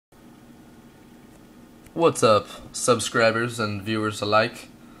What's up, subscribers and viewers alike?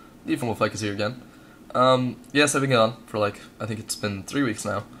 Theformalficus here again. Yes, I've been gone for I think it's been 3 weeks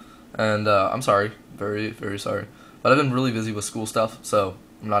now, and I'm sorry, very, very sorry. But I've been really busy with school stuff, so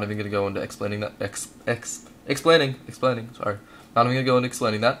I'm not even gonna go into explaining that. Explaining. Sorry, not even gonna go into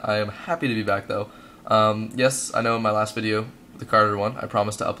explaining that. I am happy to be back though. Yes, I know in my last video, the Carter one, I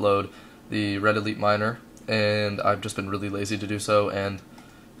promised to upload the Red Elite Minor, and I've just been really lazy to do so, and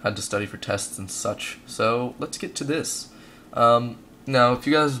had to study for tests and such. So let's get to this. Now, if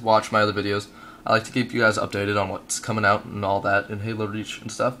you guys watch my other videos, I like to keep you guys updated on what's coming out and all that in Halo Reach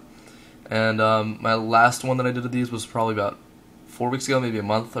and stuff. And my last one that I did of these was probably about 4 weeks ago, maybe a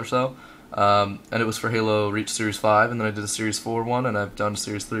month or so. And it was for Halo Reach Series 5, and then I did a Series 4 one, and I've done a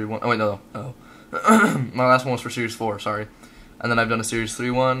Series 3 one. Oh wait, no. My last one was for Series 4, sorry. And then I've done a Series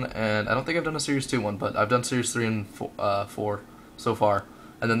 3 one, and I don't think I've done a Series 2 one, but I've done Series 3 and 4 so far.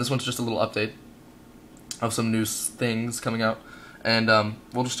 And then this one's just a little update of some new things coming out. And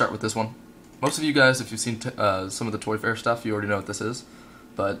we'll just start with this one. Most of you guys, if you've seen some of the Toy Fair stuff, you already know what this is.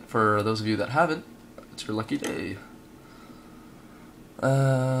 But for those of you that haven't, it's your lucky day.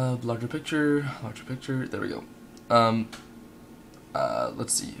 Larger picture, there we go.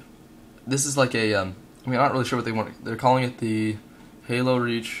 Let's see. This is like a, I'm not really sure what they want. They're calling it the Halo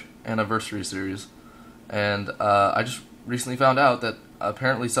Reach Anniversary Series. And I just recently found out that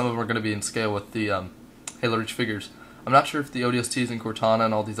apparently some of them are going to be in scale with the Halo Reach figures. I'm not sure if the ODSTs and Cortana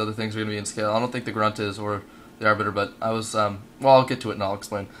and all these other things are going to be in scale. I don't think the Grunt is or the Arbiter, but I was, well, I'll get to it and I'll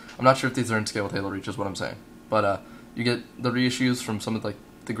explain. I'm not sure if these are in scale with Halo Reach is what I'm saying. But you get the reissues from some of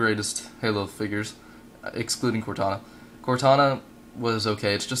the greatest Halo figures, excluding Cortana. Cortana was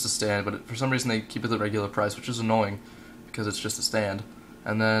okay, it's just a stand, but for some reason they keep it the regular price, which is annoying because it's just a stand.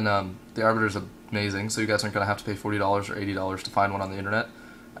 And then the Arbiter is amazing, so you guys aren't going to have to pay $40 or $80 to find one on the internet.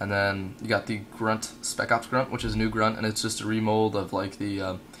 And then you got the Grunt, Spec Ops Grunt, which is a new Grunt, and it's just a remold of like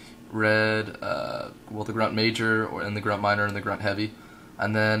the red, well, the Grunt Major and the Grunt Minor and the Grunt Heavy.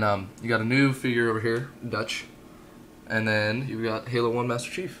 And then you got a new figure over here, Dutch. And then you've got Halo 1 Master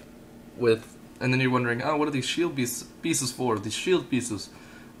Chief with, and then you're wondering, oh, what are these shield pieces for? These shield pieces.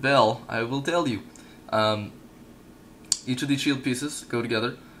 Well, I will tell you. Each of these shield pieces go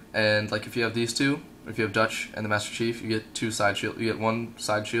together, and like if you have these two, if you have Dutch and the Master Chief, you get two side shield. You get one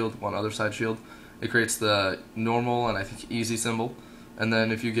side shield, one other side shield. It creates the normal and I think easy symbol. And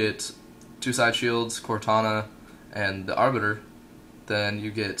then if you get two side shields, Cortana, and the Arbiter, then you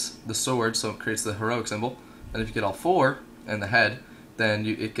get the sword, so it creates the heroic symbol. And if you get all four and the head, then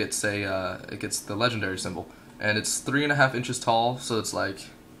it gets the legendary symbol. And it's 3.5 inches tall, so it's like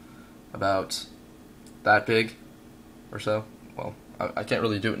about that big or so. Well, I can't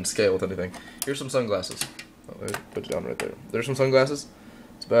really do it in scale with anything. Here's some sunglasses. Oh, let me put it down right there. There's some sunglasses.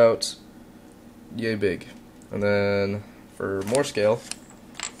 It's about yay big. And then for more scale,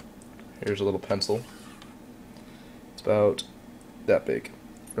 here's a little pencil. It's about that big.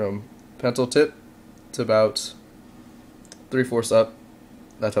 From pencil tip to about 3/4 up.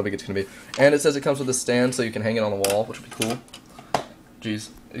 That's how big it's going to be. And it says it comes with a stand so you can hang it on the wall, which would be cool. Jeez.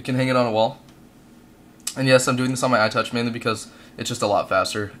 You can hang it on a wall. And yes, I'm doing this on my iTouch mainly because it's just a lot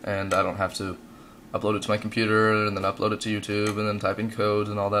faster, and I don't have to upload it to my computer, and then upload it to YouTube, and then type in codes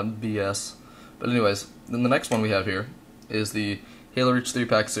and all that BS. But anyways, then the next one we have here is the Halo Reach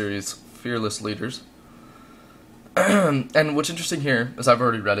 3-pack series, Fearless Leaders. And what's interesting here, is I've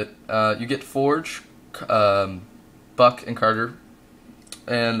already read it, you get Forge, Buck, and Carter.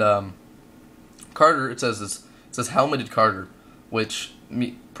 And Carter, it says helmeted Carter, which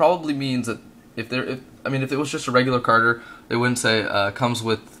probably means that if it was just a regular Carter, they wouldn't say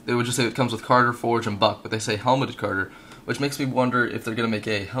they would just say it comes with Carter, Forge, and Buck, but they say helmeted Carter, which makes me wonder if they're going to make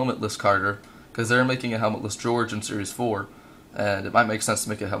a helmetless Carter, because they're making a helmetless George in Series 4, and it might make sense to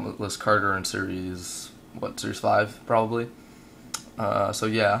make a helmetless Carter in Series 5, probably. So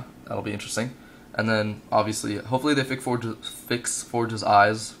yeah, that'll be interesting. And then, obviously, hopefully they fix Forge's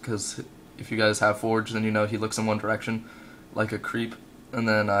eyes, because if you guys have Forge, then you know he looks in one direction, like a creep. And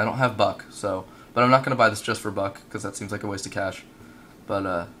then I don't have Buck, so, but I'm not going to buy this just for Buck, because that seems like a waste of cash. But,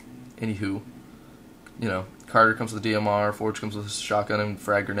 anywho, you know, Carter comes with a DMR, Forge comes with a shotgun and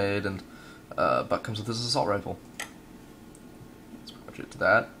frag grenade, and Buck comes with his assault rifle. That's pretty much it to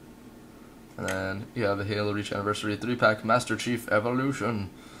that. And then you have a Halo Reach Anniversary 3-pack Master Chief Evolution.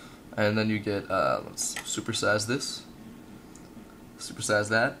 And then you get, let's supersize this. Supersize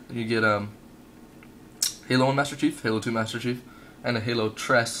that. And you get, Halo 1 Master Chief, Halo 2 Master Chief, and a Halo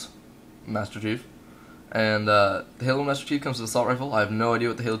Tress Master Chief. And the Halo Master Chief comes with an assault rifle. I have no idea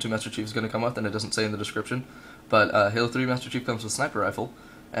what the Halo 2 Master Chief is going to come with, and it doesn't say in the description. But Halo 3 Master Chief comes with a sniper rifle.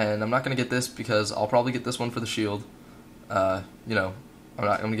 And I'm not going to get this because I'll probably get this one for the shield. You know, I'm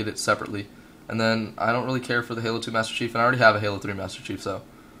going to get it separately. And then I don't really care for the Halo 2 Master Chief, and I already have a Halo 3 Master Chief, so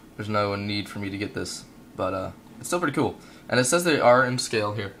there's no need for me to get this. But it's still pretty cool. And it says they are in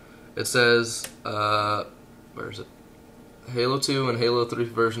scale here. It says, where is it? Halo 2 and Halo 3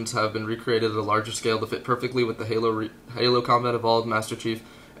 versions have been recreated at a larger scale to fit perfectly with the Halo Combat Evolved Master Chief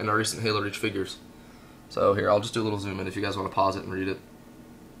and our recent Halo Reach figures. So here, I'll just do a little zoom in if you guys want to pause it and read it.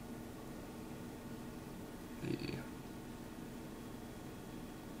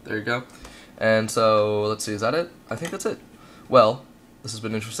 There you go. And so, let's see, is that it? I think that's it. Well, this has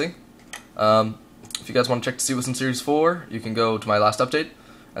been interesting. If you guys want to check to see what's in Series 4, you can go to my last update.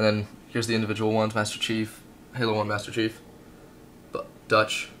 And then here's the individual ones: Master Chief, Halo 1 Master Chief,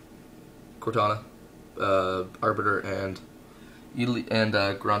 Dutch, Cortana, Arbiter, and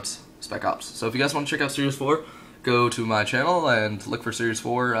Grunt Spec Ops. So if you guys want to check out Series 4, go to my channel and look for Series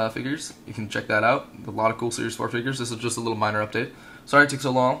 4 figures. You can check that out. A lot of cool Series 4 figures. This is just a little minor update. Sorry it took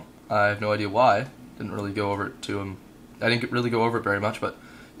so long. I have no idea why. Didn't really go over it I didn't really go over it very much, but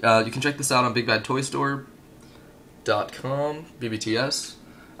you can check this out on BigBadToyStore.com, BBTS.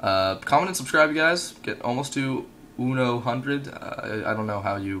 Comment and subscribe, you guys. Get almost to 100. I don't know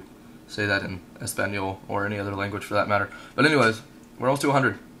how you say that in Espanol or any other language for that matter. But anyways, we're almost to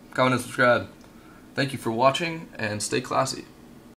 100. Comment and subscribe. Thank you for watching, and stay classy.